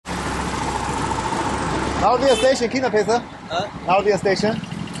Malvia Station, कितना पैसा? Malvia Station,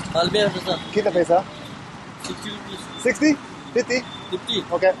 Malvia पैसा कितना पैसा? 60 rupees. 60? 50? 50.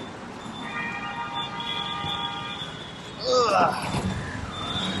 Okay. Ugh.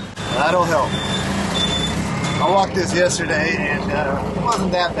 That'll help. I walked this yesterday and it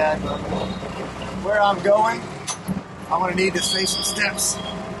wasn't that bad, but where I'm going, I'm going to need to save some steps.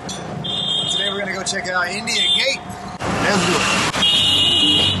 Today we're going to go check out India Gate. Let's do it.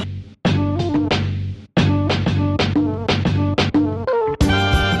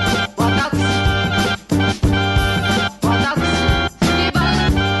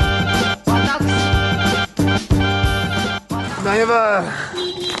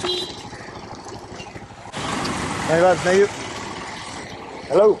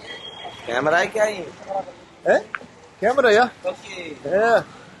 Hello. Camera क्या है? Eh? Camera, yeah? Okay. Yeah.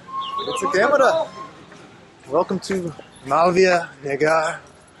 It's a camera. Welcome to Malvia Nagar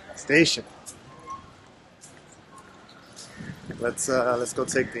Station. Let's go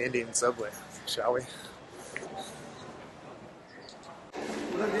take the Indian subway, shall we?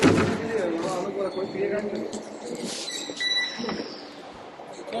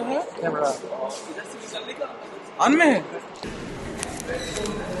 Camera. On में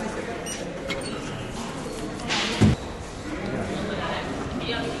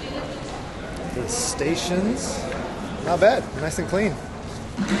The stations, not bad, nice and clean.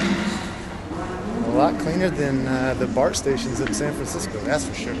 A lot cleaner than the BART stations in San Francisco, that's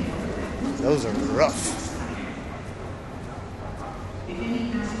for sure. Those are rough.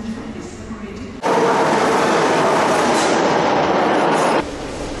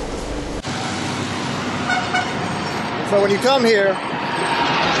 So when you come here,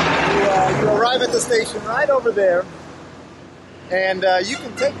 you arrive at the station right over there, and you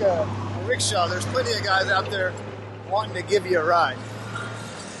can take a rickshaw. There's plenty of guys out there wanting to give you a ride.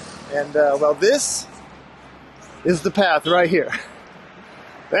 And well, this is the path right here.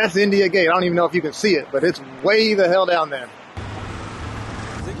 That's India Gate. I don't even know if you can see it, but it's way the hell down there.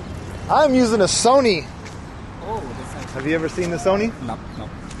 I'm using a Sony. Oh, that's nice. Have you ever seen the Sony? No.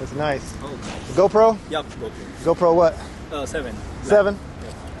 That's nice. Oh. The GoPro? Yep, GoPro what? 7. 7?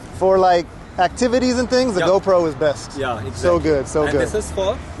 Yeah. For like activities and things, the Yep. GoPro is best. Yeah, exactly. So good, so and good. This is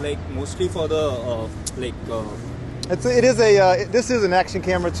for like mostly for the This is an action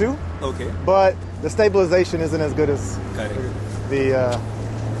camera too, okay. but the stabilization isn't as good as Correct. the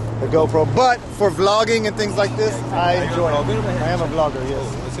GoPro. But for vlogging and things like this, I enjoy it. I am a vlogger, yes.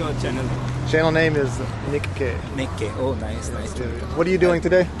 Oh, what's your channel? Channel name is Nick K. Nick K. Oh, nice. What are you doing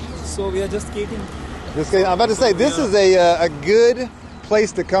today? So we are just skating. I'm about to say, this is a good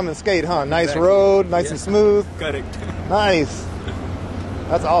place to come and skate, huh? Nice Exactly. road, nice and smooth. Correct. Nice.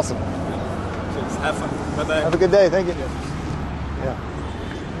 That's awesome. Just have fun. Bye-bye. Have a good day. Thank you. Yeah.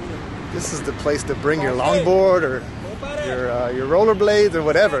 This is the place to bring your longboard or your rollerblades or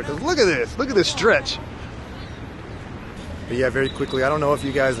whatever. Because look at this. Look at this stretch. But yeah, very quickly, I don't know if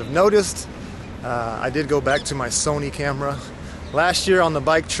you guys have noticed, I did go back to my Sony camera. Last year on the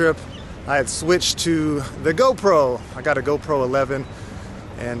bike trip, I had switched to the GoPro. I got a GoPro 11.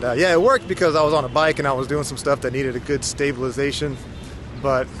 And yeah, it worked because I was on a bike and I was doing some stuff that needed a good stabilization.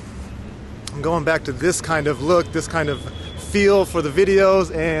 But I'm going back to this kind of look, this kind of feel for the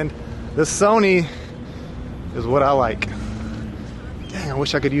videos, and the Sony is what I like. Dang, I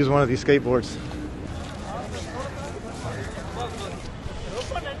wish I could use one of these skateboards.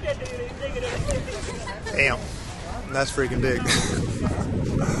 Damn, that's freaking big.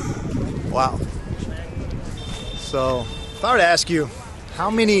 Wow. So, if I were to ask you, how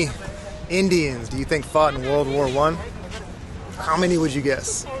many Indians do you think fought in World War I? How many would you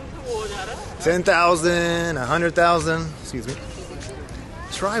guess? 10,000, 100,000, excuse me.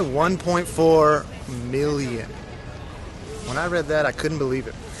 Try 1.4 million. When I read that, I couldn't believe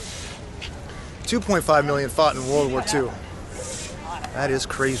it. 2.5 million fought in World War II. That is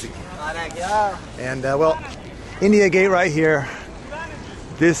crazy. And well, India Gate right here.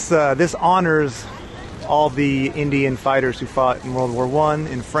 This honors all the Indian fighters who fought in World War I,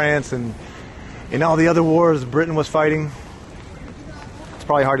 in France, and in all the other wars Britain was fighting. It's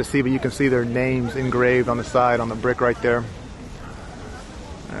probably hard to see, but you can see their names engraved on the side, on the brick right there.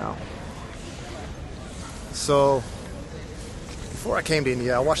 Yeah. So, before I came to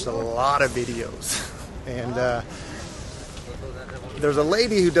India, I watched a lot of videos. And there's a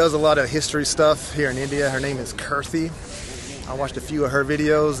lady who does a lot of history stuff here in India. Her name is Kirthi. I watched a few of her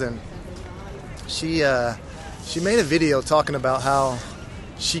videos, and she made a video talking about how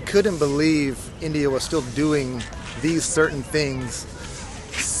she couldn't believe India was still doing these certain things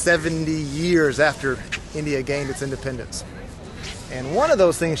 70 years after India gained its independence. And one of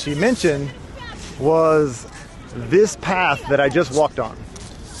those things she mentioned was this path that I just walked on.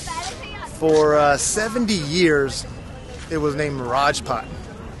 For 70 years, it was named Rajpath,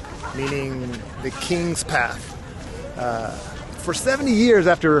 meaning the king's path. For 70 years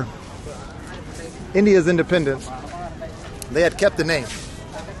after India's independence, they had kept the name,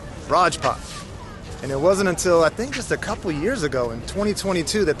 Rajpath. And it wasn't until, I think, just a couple years ago, in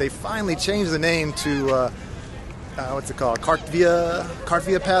 2022, that they finally changed the name to, what's it called,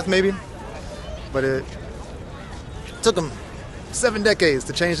 Kartvia Path, maybe? But it took them 7 decades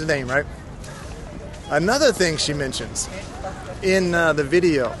to change the name, right? Another thing she mentions in the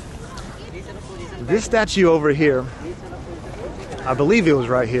video, this statue over here, I believe it was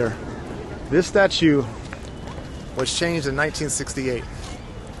right here, this statue was changed in 1968.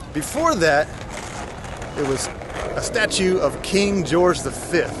 Before that, it was a statue of King George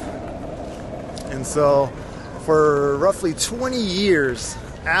V. And so, for roughly 20 years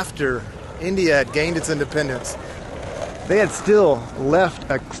after India had gained its independence, they had still left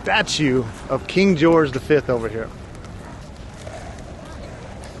a statue of King George V over here.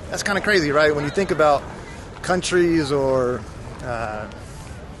 That's kind of crazy, right? When you think about countries or,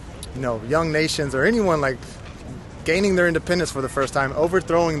 young nations or anyone like gaining their independence for the first time,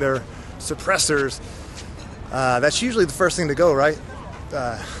 overthrowing their suppressors, that's usually the first thing to go, right?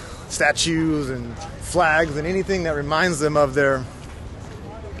 Statues and flags and anything that reminds them of their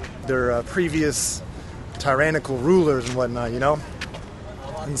previous tyrannical rulers and whatnot, you know?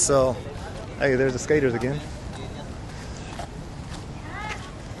 And so, hey, there's the skaters again.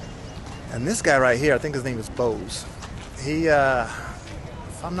 And this guy right here, I think his name is Bose. He,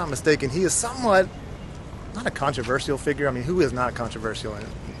 if I'm not mistaken, he is somewhat, not a controversial figure. I mean, who is not controversial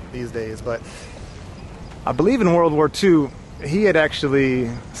these days? But I believe in World War II, he had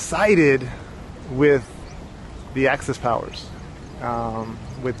actually sided with the Axis powers,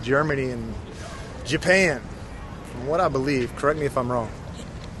 with Germany and Japan, from what I believe. Correct me if I'm wrong.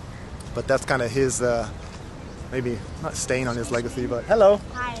 But that's kind of his, maybe not stain on his legacy, but hello.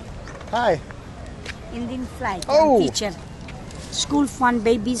 Hi. Hi. Indian flight. Oh. I'm teacher. School fund,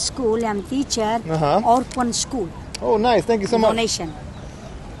 baby school. I'm teacher. Orphan school. Oh, nice. Thank you so much. Donation.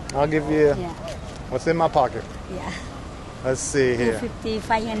 I'll give you Yeah. what's in my pocket. Yeah. Let's see here. 250,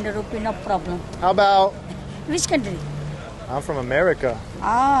 500 rupee, no problem. How about, Which country? I'm from America.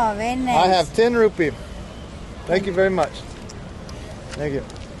 Oh, very nice. I have 10 rupee. Thank you very much. Thank you.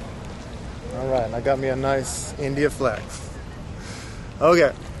 All right, and I got me a nice India flag.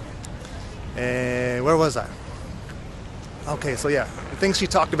 Okay. And where was I? Okay, so yeah, the things she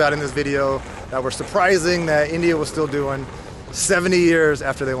talked about in this video that were surprising that India was still doing 70 years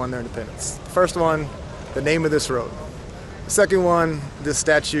after they won their independence. First one, the name of this road. The second one, this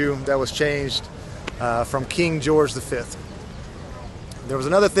statue that was changed from King George V. There was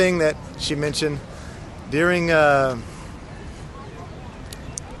another thing that she mentioned during the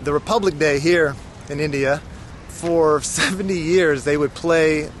Republic Day here in India. For 70 years, they would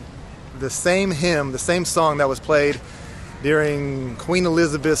play the same hymn, the same song that was played during Queen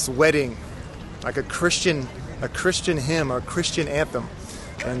Elizabeth's wedding, like a Christian hymn or a Christian anthem.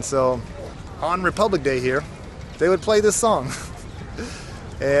 And so on Republic Day here, they would play this song.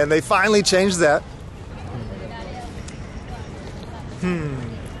 And they finally changed that. Is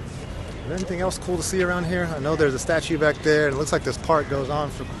there anything else cool to see around here? I know there's a statue back there, and it looks like this park goes on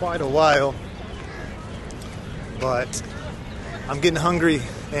for quite a while. But I'm getting hungry,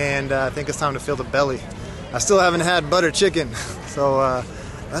 and I think it's time to fill the belly. I still haven't had butter chicken, so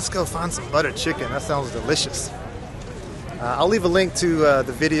let's go find some butter chicken. That sounds delicious. I'll leave a link to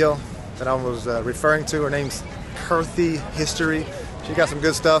the video that I was referring to. Her name's Kirthi History. She got some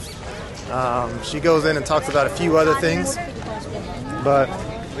good stuff. She goes in and talks about a few other things, but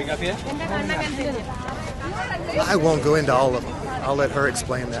I won't go into all of them. I'll let her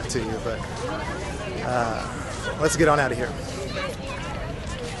explain that to you, but let's get on out of here.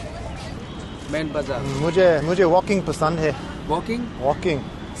 Main bazaar. मुझे walking पसंद है. Walking.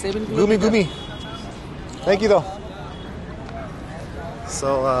 7 Gumi gumi. Thank you though.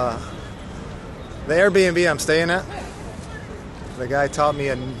 So the Airbnb I'm staying at, the guy taught me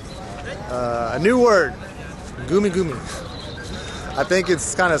a new word, gumi gumi. I think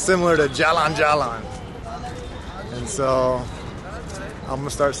it's kind of similar to jalan jalan. And so I'm gonna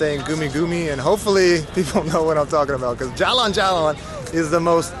start saying gumi gumi, and hopefully people know what I'm talking about, because jalan jalan is the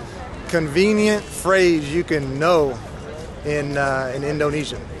most convenient phrase you can know in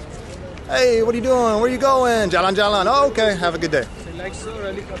Indonesian. Hey, what are you doing? Where are you going? Jalan jalan. Oh, okay, have a good day.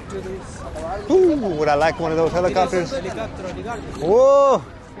 Ooh, would I like one of those helicopters? Whoa!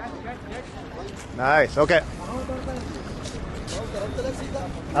 Nice. Okay.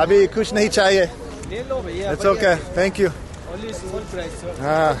 अभी कुछ नहीं चाहिए. It's okay. Thank you. Only small price, sir.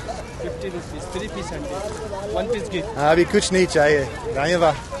 50 rupees, 3 piece 100. 1 piece gift. अभी कुछ नहीं चाहिए.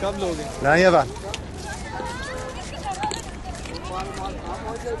 धन्यवाद. कब लोगे? धन्यवाद.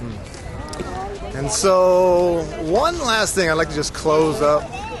 And so, one last thing I'd like to just close up.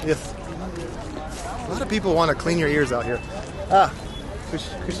 Yes. A lot of people want to clean your ears out here.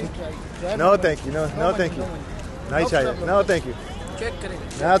 No, thank you. No, thank you. No, thank you.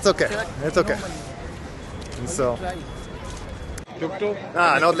 No, it's okay. It's okay. And so,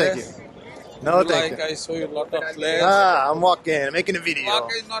 no, thank you. No, thank you. I saw you a lot of flares. I'm walking, making a video.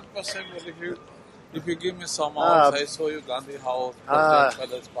 Walk is not possible if you give me some hours. I saw you Gandhi House,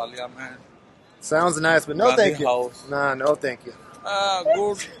 Palace, Parliament. Sounds nice, but no, Gandhi thank you. House. No, thank you.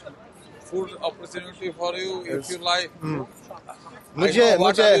 Good food opportunity for you if you like.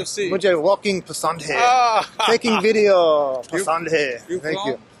 मुझे walking पसंद है. Taking video पसंद है. Thank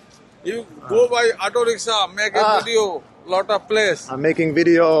you. You go by auto rickshaw, make a video, lot of place. I'm making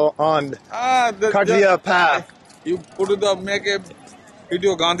video on Kardia Path. You make a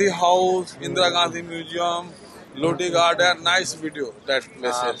video Gandhi House, Indira Gandhi Museum, Lodi Garden, nice video that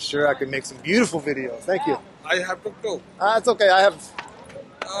place. I'm sure I can make some beautiful videos. Thank you. I have to too. It's okay. I have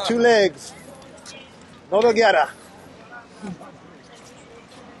 2 legs. No lo quiera.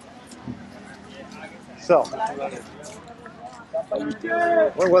 So,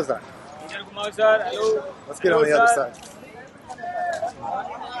 where was that? Let's get on the other side.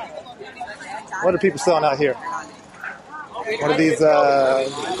 What are people selling out here? One of these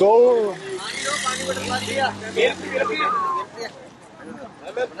gold.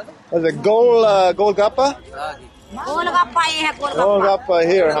 What is it? Gold gappa? Gold gappa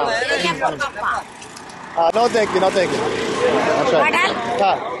here, huh? No, thank you. No, thank you. I'll try.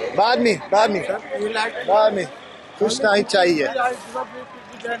 बाद में कुछ नहीं चाहिए.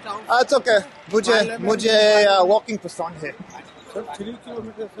 It's okay. मुझे walking पसंद है.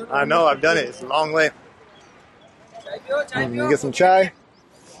 I know, I've done it. It's a long way. You get some chai?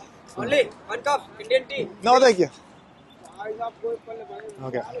 Only 1 cup Indian tea. No, thank you.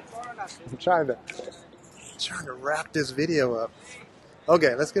 Okay. I'm trying to wrap this video up.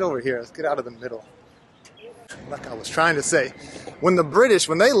 Okay, let's get over here. Let's get out of the middle. Like I was trying to say, when the British,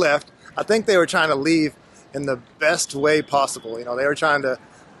 when they left, I think they were trying to leave in the best way possible. You know, they were trying to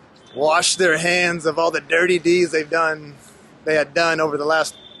wash their hands of all the dirty deeds they had done over the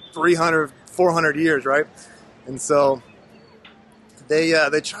last 300, 400 years, right? And so they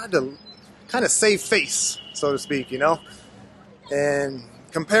tried to kind of save face, so to speak, you know. And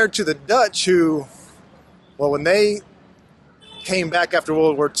compared to the Dutch, who, well, when they came back after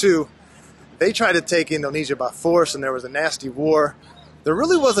World War II, they tried to take Indonesia by force, and there was a nasty war. There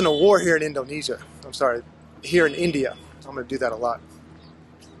really wasn't a war here in Indonesia. I'm sorry, here in India. I'm going to do that a lot.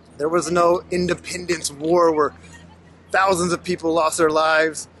 There was no independence war where thousands of people lost their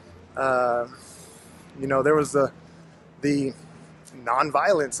lives. You know, there was the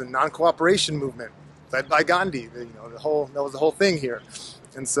non-violence and non-cooperation movement led by Gandhi. You know, that was the whole thing here.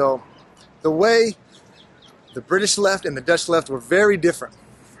 And so the way the British left and the Dutch left were very different.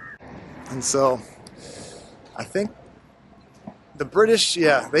 And so I think the British,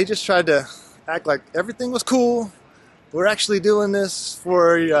 they just tried to act like everything was cool. We're actually doing this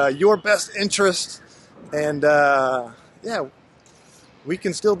for your best interest. And we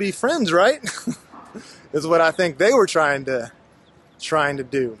can still be friends, right? Is what I think they were trying to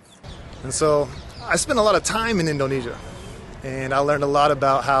do. And so I spent a lot of time in Indonesia, and I learned a lot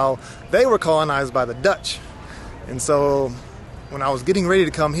about how they were colonized by the Dutch. And so when I was getting ready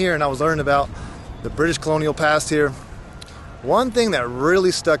to come here and I was learning about the British colonial past here, one thing that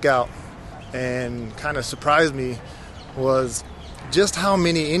really stuck out and kind of surprised me was just how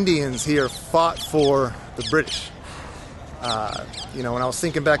many Indians here fought for the British. You know, when I was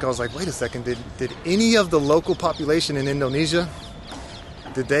thinking back, I was like, wait a second, did any of the local population in Indonesia,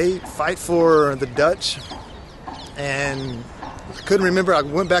 did they fight for the Dutch? And I couldn't remember. I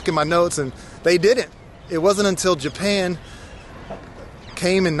went back in my notes and they didn't. It wasn't until Japan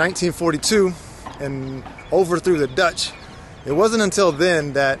came in 1942 and overthrew the Dutch. It wasn't until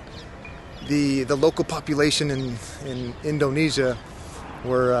then that the local population in Indonesia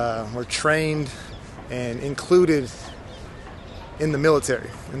were trained and included in the military.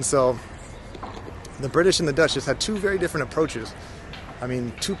 And so the British and the Dutch just had two very different approaches. I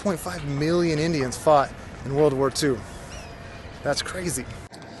mean, 2.5 million Indians fought in World War II. That's crazy.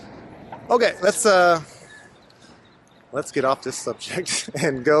 Okay, let's get off this subject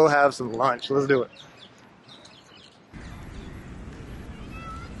and go have some lunch. Let's do it.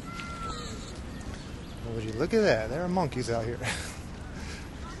 Would you look at that? There are monkeys out here.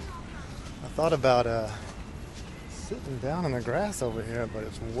 I thought about sitting down in the grass over here, but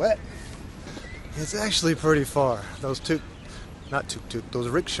it's wet. It's actually pretty far. Those those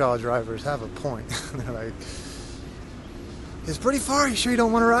rickshaw drivers have a point. They're like, it's pretty far. You sure you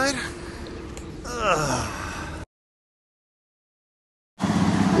don't want to ride?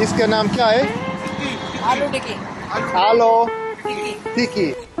 इसका नाम क्या है? Aloo tikki. Hello.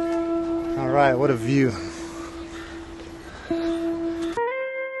 Tiki. All right, what a view.